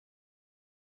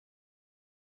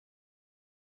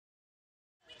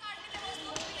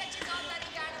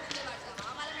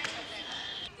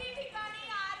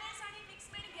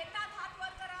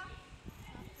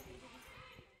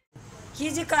ही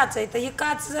जी काच आहे तर ही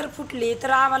काच जर फुटली तर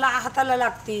आम्हाला हाताला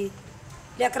लागती,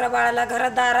 लेकरा बाळाला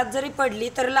घरात दारात जरी पडली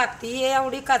तर लागती. ही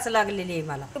एवढी काच लागलेली आहे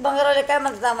मला. भंगारवाले काय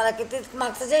म्हणतात आम्हाला की ते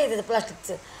मागचं जे आहे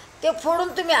प्लास्टिकचं ते फोडून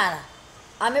तुम्ही आणा,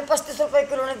 आम्ही 35 रुपये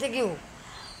किलोने ते घेऊ.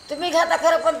 तुम्ही घेता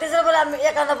खरं, पण ते जर बरं आम्ही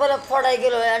एखादा बल्ब फोडायला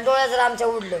गेलो आणि डोळ्या जर आमच्या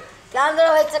उडलं ते आंधळ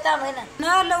व्हायचं काम आहे ना.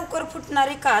 न लवकर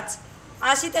फुटणारी काच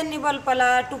अशी त्यांनी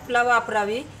बल्बाला टुपला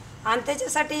वापरावी आणि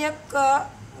त्याच्यासाठी एक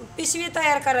पिशवी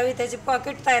तयार करावी, त्याचे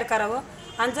पॉकेट तयार करावं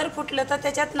आणि जर फुटलं तर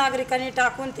त्याच्यात नागरिकांनी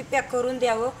टाकून ती पॅक करून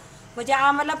द्यावं. म्हणजे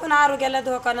आम्हाला पण आरोग्याला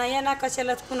धोका नाही आहे ना,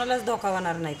 कशालाच कुणालाच धोका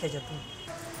होणार नाही त्याच्यातून.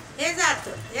 हे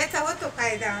जातं याचा होतो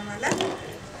फायदा आम्हाला,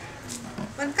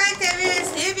 पण काय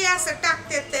त्यावेळेस हे बी असं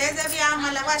टाकतात त्याचा बी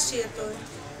आम्हाला वाशी येतो,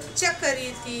 चक्कर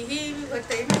येते, ही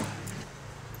होते ना.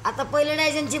 आता पहिले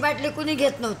डायजनची बाटली कुणी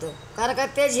घेत नव्हतं, कारण का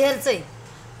ते झेरचं आहे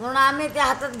म्हणून आम्ही त्या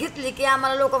हातात घेतली की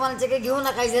आम्हाला लोक म्हणायचे की घेऊ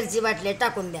नका झेरची बाटली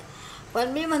टाकून द्या.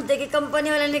 पण मी म्हणते की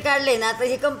कंपनीवाल्यांनी काढले ना, तर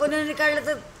ही कंपनीवाल्यांनी काढलं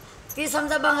तर ती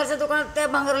समजा भांगारच्या दुकानात त्या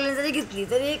भांगारवाल्यांनी जरी घेतली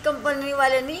तरी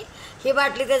कंपनीवाल्यांनी ही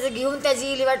बाटली त्याचं घेऊन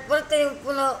त्याची इली वाट परत ते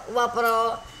पुन्हा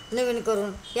वापरावं नवीन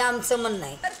करून, हे आमचं म्हणणं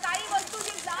आहे. काही वस्तू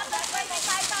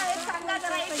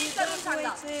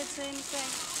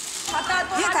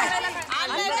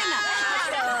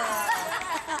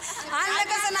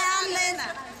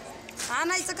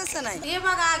आणायचं कसं नाही हे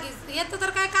बघा आगीच येतं तर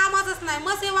काय कामाचंच नाही.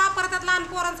 मस्त हे वापरतात लहान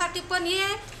पोरांसाठी, पण हे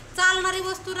चालणारी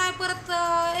वस्तू नाही. परत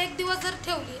एक दिवस जर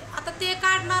ठेवली आता ते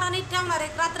काढणार आणि ठेवणार,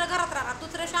 एक रात्र घरात राहणार,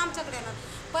 दुसऱ्या दिवशी आमच्याकडे येणार.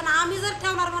 पण आम्ही जर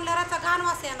ठेवणार म्हणल्यावर याचा घाण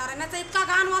वास येणार आणि याचा इतका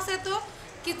घाण वास येतो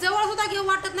की जवळ सुद्धा घेऊ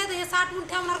वाटत नाही. तर हे साठवून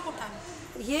ठेवणार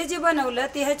कुठं? हे जे बनवलं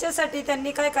ते ह्याच्यासाठी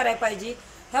त्यांनी काय करायला पाहिजे,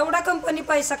 एवढा कंपनी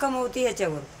पैसा कमवते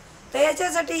ह्याच्यावर, तर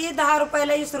याच्यासाठी ही 10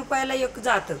 रुपयाला 20 रुपयाला एक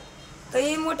जातं. तर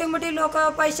ही मोठे मोठे लोक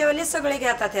पैशावाले सगळे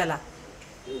घेतात ह्याला,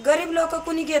 गरीब लोक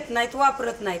कुणी घेत नाहीत,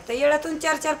 वापरत नाहीत. तर येळातून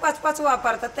 4-4, 5-5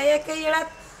 वापरतात. तर एक येळात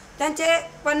त्यांचे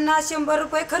 50-100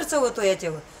 रुपये खर्च होतो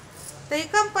याच्यावर. तर ही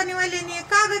कंपनीवाल्यांनी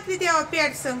कागद बी द्यावा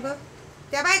पॅड संग,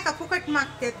 त्या बायका फुकट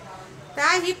मागतात.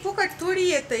 तर ही फुकट थोडी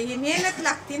येतं, ही मेहनत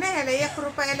लागते ना ह्याला. 1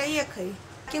 रुपयाला एक आहे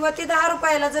किंवा ती 10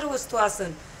 रुपयाला जर वस्तू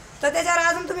असेल तर त्याच्यावर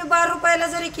अजून तुम्ही 12 रुपयाला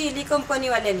जरी केली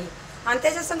कंपनीवाल्यांनी आणि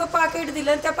त्याच्या संग पाकिट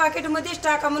दिलं, त्या पाकिटमध्येच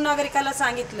टाका म्हणून नागरिकाला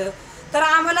सांगितलं, तर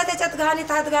आम्हाला त्याच्यात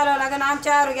घाणीत हात घालावा लागेल,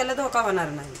 आमच्या आरोग्याला धोका होणार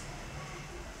नाही.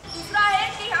 दुसरं आहे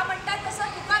की ह्या म्हणतात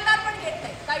तसं दुकानदार पण घेत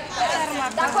नाही. काही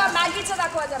ठिकाणी दाखवा, मॅगीचं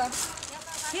दाखवा जरा.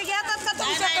 हे घेतात का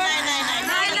तुमच्याकडे?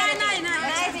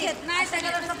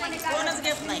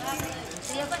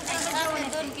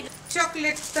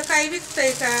 चॉकलेट तर काही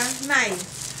विकतंय का नाही.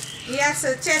 हे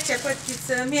असं चहाच्या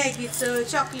पत्तीचं, मॅगीचं,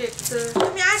 चॉकलेटचं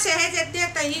तुम्ही अशा ह्याच्यात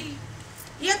देता येईल.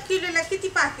 1 किलोला किती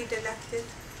पाकिटं लागतात?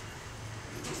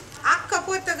 अख्खा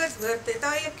पोतगच भरते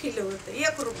तेव्हा 1 किलो होतं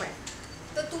 1 रुपया.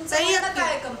 तर तुमचं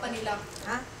काय कंपनीला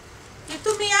की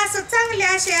तुम्ही असं चांगले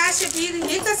असे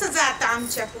हे कसं जातं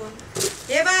आमच्याकडून,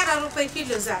 हे 12 रुपये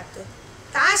किलो जातं.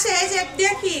 तर अशा ह्याच्यात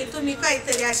द्या की तुम्ही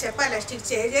काहीतरी अशा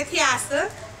प्लास्टिकच्या ह्याच्यात हे असं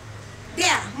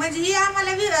द्या, म्हणजे हे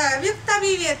आम्हाला विकता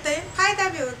बी येतंय, फायदा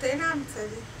बी होतोय ना आमचा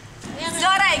बी.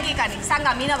 जर आहे की का नाही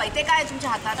सांगा. मी ना बाई ते काय तुमच्या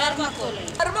हातात?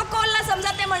 थर्मोकोलला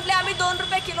समजा ते म्हटले आम्ही 2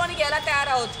 रुपये किलोनी घ्यायला तयार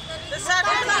आहोत.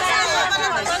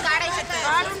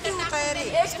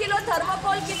 1 किलो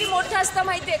थर्मोकोल किती मोठं असतं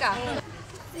माहितीये का?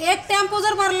 एक टेम्पो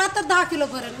जर भरला तर 10 किलो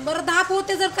भरेल. बरं 10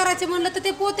 पोते जर करायचे म्हणलं तर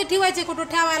ते पोते ठेवायचे कुठं?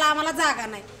 ठेवायला आम्हाला जागा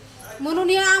नाही, म्हणून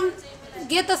हे आम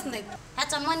घेतच नाही.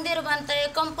 ह्याचं मंदिर बनतंय,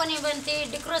 कंपनी बनते,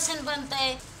 डेकोरेशन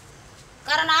बनतंय.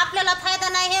 कारण आपल्याला फायदा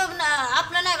नाही हे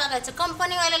आपलं नाही बघायचं,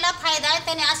 कंपनीवाल्याला फायदा आहे.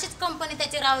 त्याने अशीच कंपनी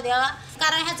त्याची राहू द्यावा,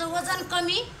 कारण ह्याचं वजन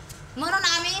कमी म्हणून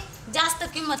आम्ही जास्त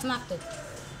किंमत मागतो.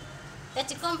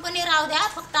 त्याची कंपनी राहू द्या,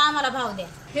 फक्त आम्हाला भाव द्या.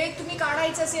 हे तुम्ही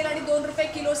काढायचं असेल आणि 2 रुपये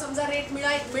किलो समजा रेट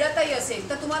मिळतही असेल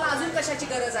तर तुम्हाला अजून कशाची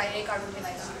गरज आहे हे काढून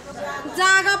घेण्याची?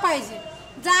 जागा पाहिजे,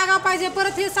 जागा पाहिजे.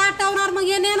 परत हे साठवणार मग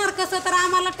हे नेणार कसं? तर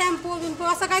आम्हाला टेम्पो बिम्पो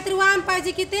असं काहीतरी वाहन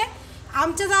पाहिजे की ते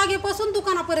आमच्या जागेपासून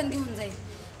दुकानापर्यंत घेऊन जाईल.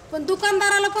 पण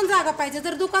दुकानदाराला पण जागा पाहिजे.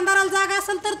 जर दुकानदाराला जागा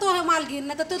असेल तर तो हे माल घेईल,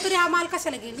 नाही तर तो तरी हा माल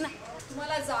कशाला घेईल ना.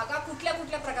 तुम्हाला जागा कुठल्या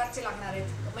कुठल्या प्रकारची लागणार आहेत,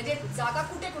 म्हणजे जागा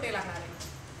कुठे कुठे लागणार आहे?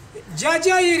 ज्या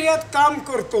ज्या एरियात काम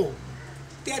करतो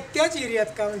त्याच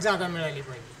एरियात जागा मिळाली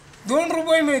पाहिजे. 2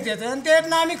 रुपये मिळतात आणि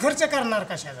त्यातनं आम्ही खर्च करणार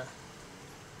कशाचा?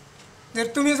 जर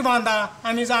तुम्हीच बांधा,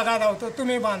 आम्ही जागा धावतो,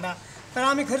 तुम्ही बांधा, तर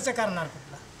आम्ही खर्च करणार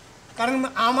कुठला? कारण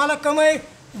आम्हाला कमाई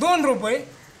 2 रुपये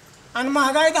आणि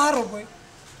महागाई 10 रुपये.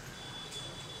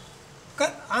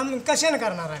 कशाने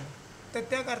करणार आम्ही? तर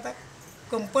त्याकरता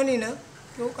कंपनीनं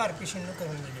किंवा कॉर्पोरेशननं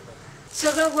करून दिली पाहिजे.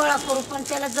 सगळं गोळा करू, पण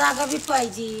त्याला जागा बी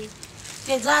पाहिजे.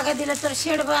 ते जागा दिलं तर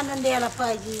शेड बांधून द्यायला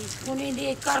पाहिजे.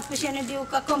 कुणी कॉर्पोरेशनने देऊ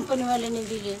का कंपनीवाल्याने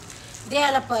दिले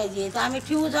द्यायला पाहिजे. तर आम्ही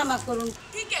ठेवू जमा करून.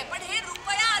 ठीक आहे, पण हे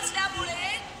रुपया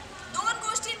असल्यामुळे 2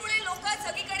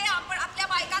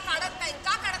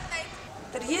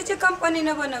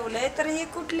 कंपनीनं बनवलंय तर हे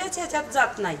कुठल्याच ह्याच्यात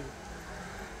जात नाही.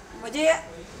 म्हणजे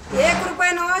 1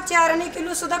 रुपयानं 4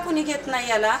 किलो सुद्धा कुणी घेत नाही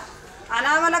याला. आणि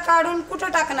आम्हाला काढून कुठं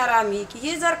टाकणार आम्ही की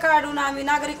हे जर काढून आम्ही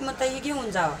नागरिक म्हणता ही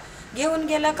घेऊन जावं, घेऊन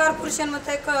गेलं कॉर्पोरेशन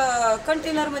म्हणता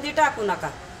कंटेनरमध्ये टाकू नका.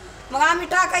 मग आम्ही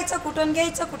टाकायचं कुठं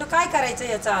घ्यायचं कुठं काय करायचं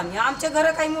याचं आम्ही. आमचे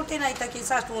घरं काही मोठी नाही तर की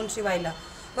साठवून शिवायला.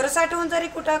 बरं साठवून जरी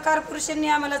कुठं कॉर्पोरेशनने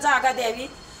आम्हाला जागा द्यावी,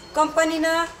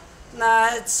 कंपनीनं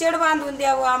शेड बांधून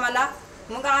द्यावं आम्हाला,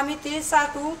 मग आम्ही ते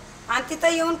साठवू आणि तिथं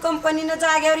येऊन कंपनीनं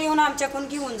जाग्यावर येऊन आमच्याकडून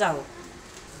घेऊन जावं.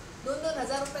 2-2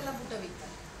 हजार रुपयाला बुटं विकतात.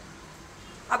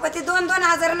 आपण ते 2-2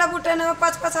 हजाराला बुटं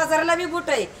 5-5 हजाराला बी बुट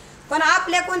आहे. पण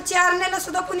आपल्याकडून 4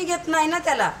 सुद्धा कुणी घेत नाही ना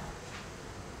त्याला.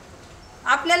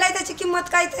 आपल्याला त्याची किंमत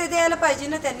काहीतरी द्यायला पाहिजे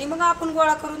ना त्यांनी, मग आपण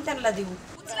गोळा करून त्यांना देऊ.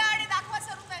 उचला आणि दाखवा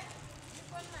सर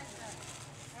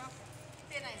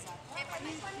ते नाही सर, हे पण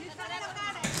नाही.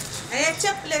 या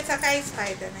चपलेचा काहीच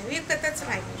फायदा नाही, विकतच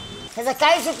नाही. त्याचा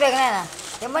काहीच उपयोग नाही ना.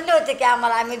 ते म्हणले होते की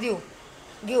आम्हाला आम्ही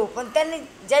घेऊ, पण त्यांनी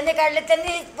ज्यांनी काढले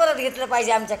त्यांनी परत घेतलं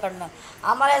पाहिजे आमच्याकडनं.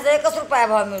 आम्हाला याचा 1 रुपया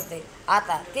भाव मिळते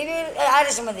आता, ते बी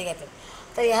आरएसमध्ये घेतात.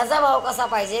 तर ह्याचा भाव कसा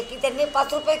पाहिजे की त्यांनी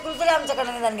 5 रुपये किलो तरी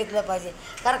आमच्याकडनं निदान घेतलं पाहिजे.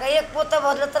 कारण का 1 पोतं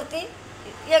भरलं तर ती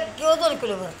 1 किंवा 2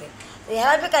 किलो भरते. तर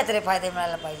ह्याला बी काहीतरी फायदा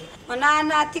मिळाला पाहिजे.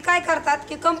 ना ती काय करतात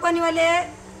की कंपनीवाले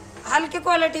हलकी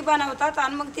क्वालिटी बनवतात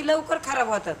आणि मग ती लवकर खराब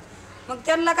होतात. मग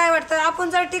त्यांना काय वाटतं आपण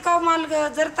जर टिकाऊ माल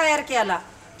जर तयार केला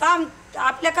तर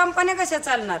आपल्या कंपन्या कशा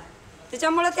चालणार.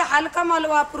 त्याच्यामुळे ते हलका माल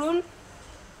वापरून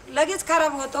लगेच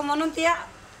खराब होतो म्हणून ते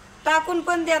टाकून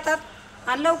पण देतात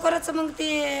आणि लवकरच मग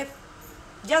ते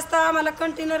जास्त आम्हाला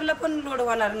कंटेनरला पण लोड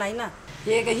होणार नाही ना.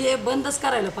 हे बंदच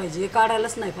करायला पाहिजे, हे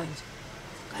काढायलाच नाही पाहिजे.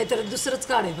 काहीतरी दुसरंच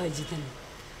काढायला पाहिजे त्यांनी.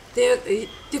 ते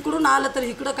तिकडून आलं तर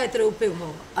इकडं काहीतरी उपयोग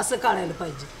व्हावा असं काढायला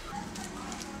पाहिजे.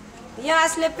 या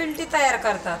असल्या पिल्टी तयार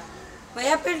करतात. मग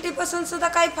या पिल्टीपासून सुद्धा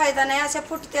काही फायदा नाही. अशा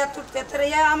फुटत्या तुटत्या तर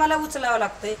या आम्हाला उचलावं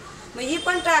लागतंय. मग ही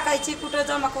पण टाकायची कुठं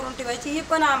जमा करून ठेवायची, ही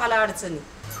पण आम्हाला अडचणी.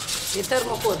 हे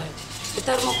थर्मोकोल आहे, हे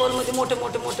थर्मोकोलमध्ये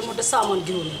मोठे सामान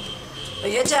घेऊन येतो.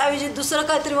 याच्याऐवजी दुसरं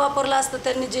काहीतरी वापरलं असतं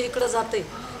त्यांनी जे इकडं जाते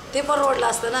ते परवडलं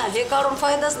असतं ना. हे काढून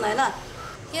फायदाच नाही ना.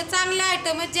 हे चांगले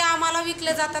आयटम आहेत जे आम्हाला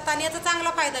विकले जातात आणि याचा चांगला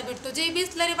फायदा भेटतो. जे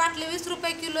बिसलरी बाटली 20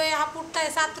 रुपये किलो आहे, हा पुट्टा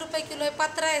आहे 7 रुपये किलो आहे,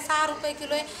 पत्र आहे 6 रुपये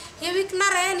किलो आहे, हे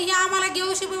विकणार आहे आणि हे आम्हाला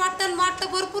घेऊशी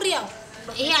वाटतं भरपूर यावं.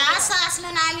 हे असं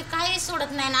असलं ना आम्ही काही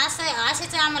सोडत नाही ना. असं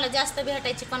असेच आम्हाला जास्त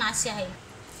भेटायची पण अशी आहे.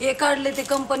 हे काढले ते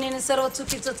कंपनीने सर्व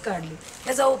चुकीचंच काढले.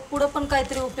 याचा पुढं पण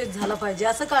काहीतरी उपयोग झाला पाहिजे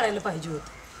असं काढायला पाहिजे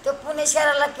होतं. ते पुणे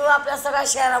शहराला किंवा आपल्या सगळ्या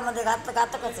शहरामध्ये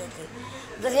घातकच येते.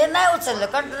 जर हे नाही उचललं,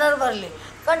 कंटेनर भरले,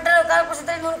 कंटेनर कॉर्पोरेशन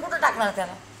तरी नेऊन कुठं टाकणार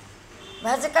त्याला.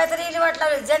 ह्याचं काहीतरी इली वाट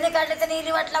लावली, ज्यांनी काढले त्यांनी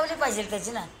इली वाट लावली पाहिजे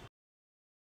त्याची ना.